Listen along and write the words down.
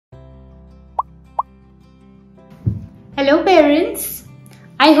Hello parents!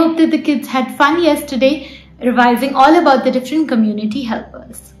 I hope that the kids had fun yesterday revising all about the different community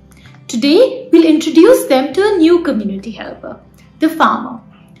helpers. Today we'll introduce them to a new community helper, the farmer.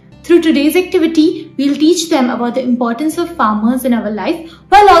 Through today's activity, we'll teach them about the importance of farmers in our life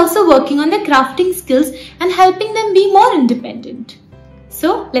while also working on their crafting skills and helping them be more independent.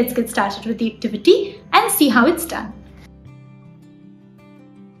 So let's get started with the activity and see how it's done.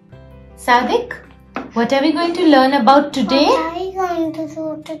 Sadik, what are we going to learn about today? What are we going to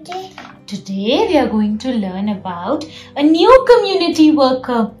do today? Today we are going to learn about a new community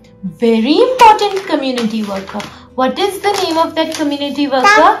worker. Very important community worker. What is the name of that community worker?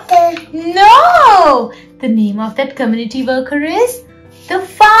 Doctor. No! The name of that community worker is the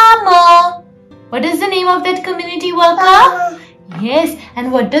farmer. What is the name of that community worker? Farmer. Yes,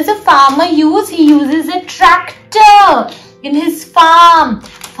 and what does a farmer use? He uses a tractor in his farm.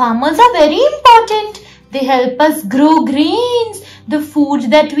 Farmers are very important. They help us grow grains, the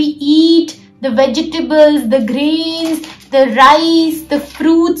food that we eat, the vegetables, the grains, the rice, the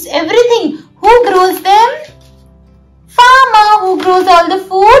fruits, everything. Who grows them? Farmer. Who grows all the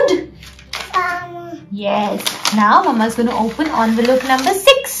food? Farmer. Yes. Now Mama is going to open envelope number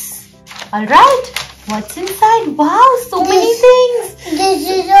 6. Alright. What's inside? Wow, so many things. This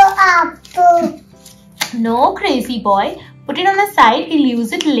is an apple. No, crazy boy. Put it on the side. We'll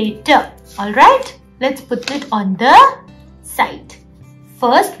use it later. Alright. Let's put it on the side.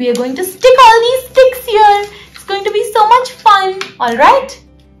 First, we are going to stick all these sticks here. It's going to be so much fun. Alright?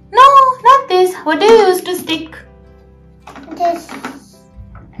 No, not this. What do you use to stick? This.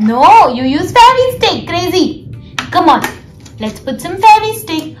 No, you use fairy stick. Crazy. Come on. Let's put some fairy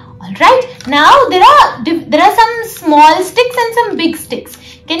stick. Alright. Now, there are some small sticks and some big sticks.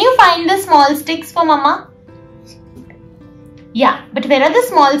 Can you find the small sticks for Mama? Yeah, but where are the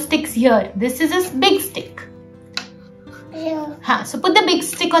small sticks here? This is a big stick. Yeah. So put the big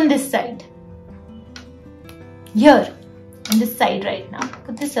stick on this side. Here, on this side right now.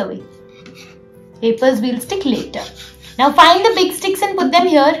 Put this away. Papers we'll stick later. Now find the big sticks and put them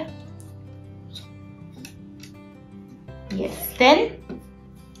here. Yes, then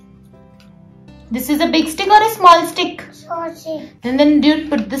this is a big stick or a small stick? Saucy. And then you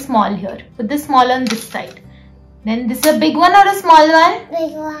put the small here. Put the small on this side. Then this is a big one or a small one?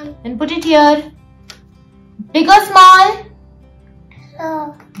 Big one. Then put it here. Big or small?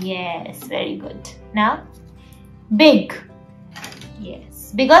 So. Yes, very good. Now, big.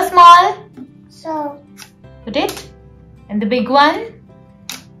 Yes. Big or small? So. Put it. And the big one?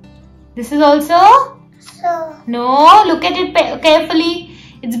 This is also? So. No, look at it carefully.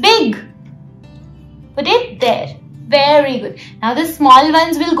 It's big. Put it there. Very good. Now the small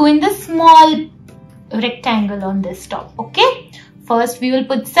ones will go in the small rectangle on this top. Okay. First we will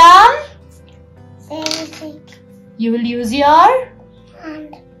put some. You will use your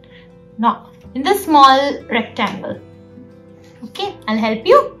And. no, in the small rectangle. Okay, I'll help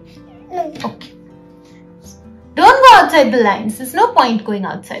you. No. Okay. Don't go outside the lines. There's no point going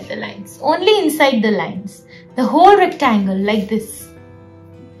outside the lines. Only inside the lines. The whole rectangle like this.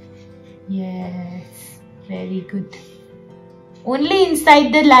 Yes. Very good. Only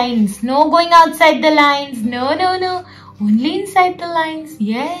inside the lines. No going outside the lines. No, no, no. Only inside the lines.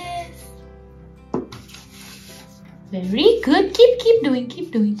 Yes. Very good. Keep doing.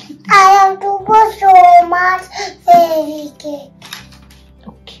 Keep doing. I have to put so much fairy cake.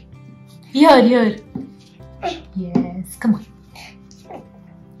 Okay. Here. Yes. Come on.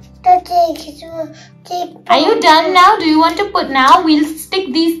 The cake is cheap. Are you done now? Do you want to put now? We'll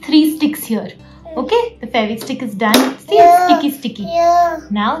stick these 3 sticks here. Okay. The fairy stick is done. See, Yeah. sticky. Yeah.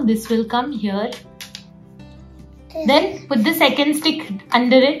 Now this will come here. Then put the second stick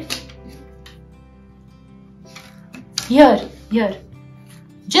under it. Here.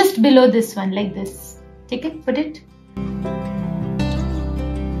 Just below this one, like this. Take it, put it.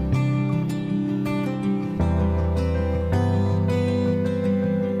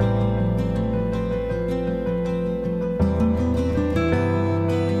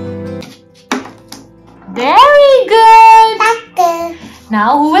 Very good. Doctor. Now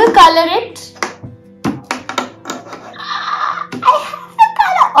who will color it? I have the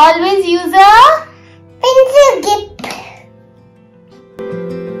color. Always use a Pencil dip.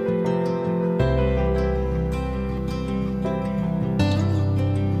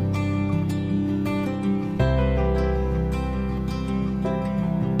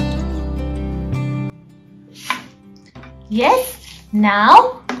 Yes.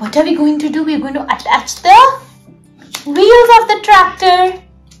 Now what are we going to do? We are going to attach the wheels of the tractor.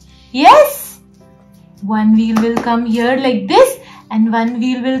 Yes. One wheel will come here like this and one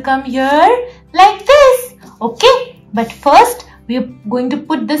wheel will come here like this. Okay. But first, we are going to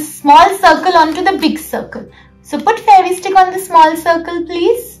put this small circle onto the big circle. So put fairy stick on the small circle,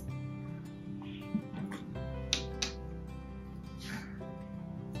 please.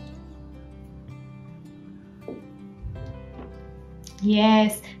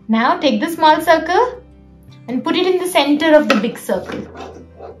 Yes. Now take the small circle and put it in the center of the big circle.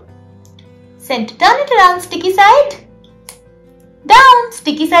 Center. Turn it around, sticky side. Down.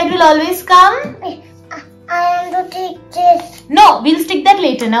 Sticky side will always come. I want to take this. No, we'll stick that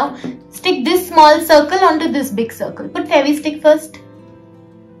later now. Stick this small circle onto this big circle. Put fairy stick first.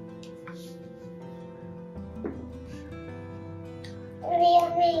 We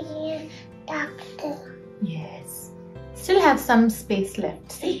are making a tractor. Yes. Still have some space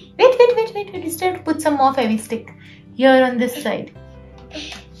left. See? Wait. We still have to put some more fairy stick. Here on this side.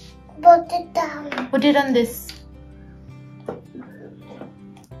 Put it down. Put it on this.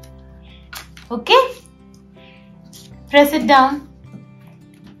 Okay? Press it down.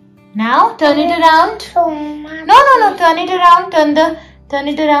 Now turn it around. No. Turn it around. Turn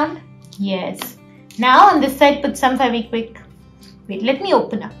it around. Yes. Now on this side put some Fevikwik. Wait, let me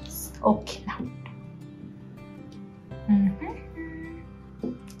open up. Okay, now.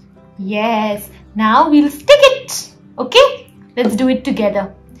 Yes. Now we'll stick it. Okay? Let's do it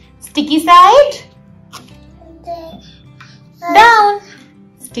together. Sticky side. Down.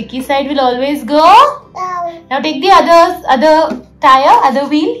 Sticky side will always go Down. Now take the other tire, other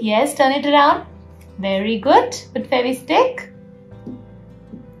wheel. Yes, turn it around. Very good. Put fairy stick.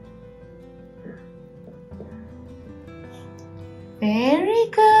 Very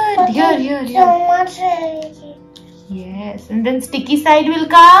good. Here. So much already. Yes, and then sticky side will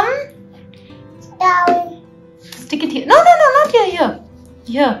come. Down. Stick it here. No, not here.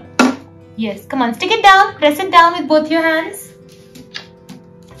 Here. Yes, come on, stick it down. Press it down with both your hands.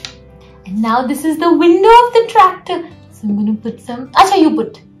 And now this is the window of the tractor. So I'm going to put some. Acha, you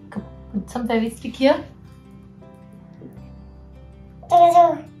put. Come on, put some fairy stick here.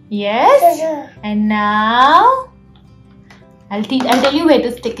 Yes. And now I'll tell you where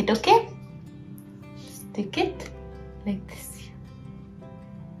to stick it. Okay? Stick it like this.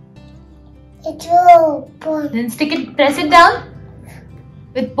 It's open. Then stick it. Press it down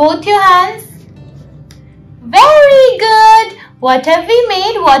with both your hands. Very good. What have we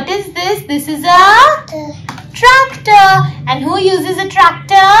made? What is this? This is a tractor. And who uses a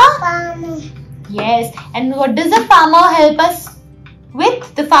tractor? Farmer. Yes. And what does a farmer help us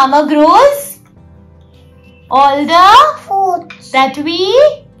with? The farmer grows all the Food. that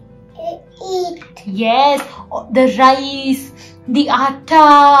we Eat. Yes, the rice, the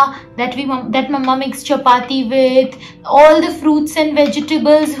atta that mama makes chapati with, all the fruits and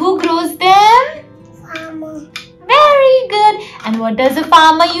vegetables. Who grows them? Farmer. Very good. And what does a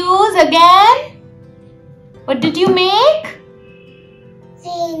farmer use again? What did you make?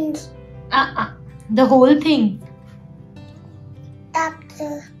 Beans. The whole thing.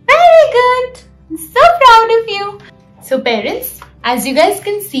 Tractor. Very good. I'm so proud of you. So parents, as you guys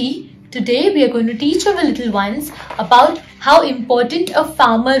can see, today we are going to teach our little ones about how important a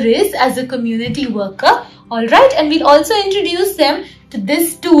farmer is as a community worker. Alright, and we'll also introduce them to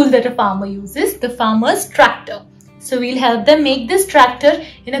this tool that a farmer uses, the farmer's tractor. So we'll help them make this tractor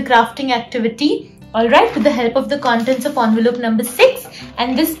in a crafting activity. Alright, with the help of the contents of envelope number 6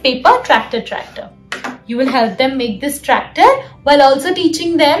 and this paper tractor. You will help them make this tractor while also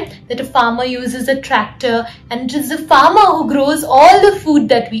teaching them that a farmer uses a tractor and it is the farmer who grows all the food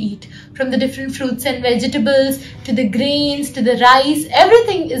that we eat. From the different fruits and vegetables to the grains to the rice,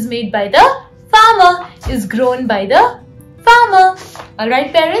 everything is made by the farmer, is grown by the farmer.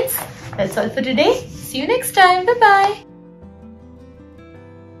 Alright parents, that's all for today. See you next time. Bye-bye.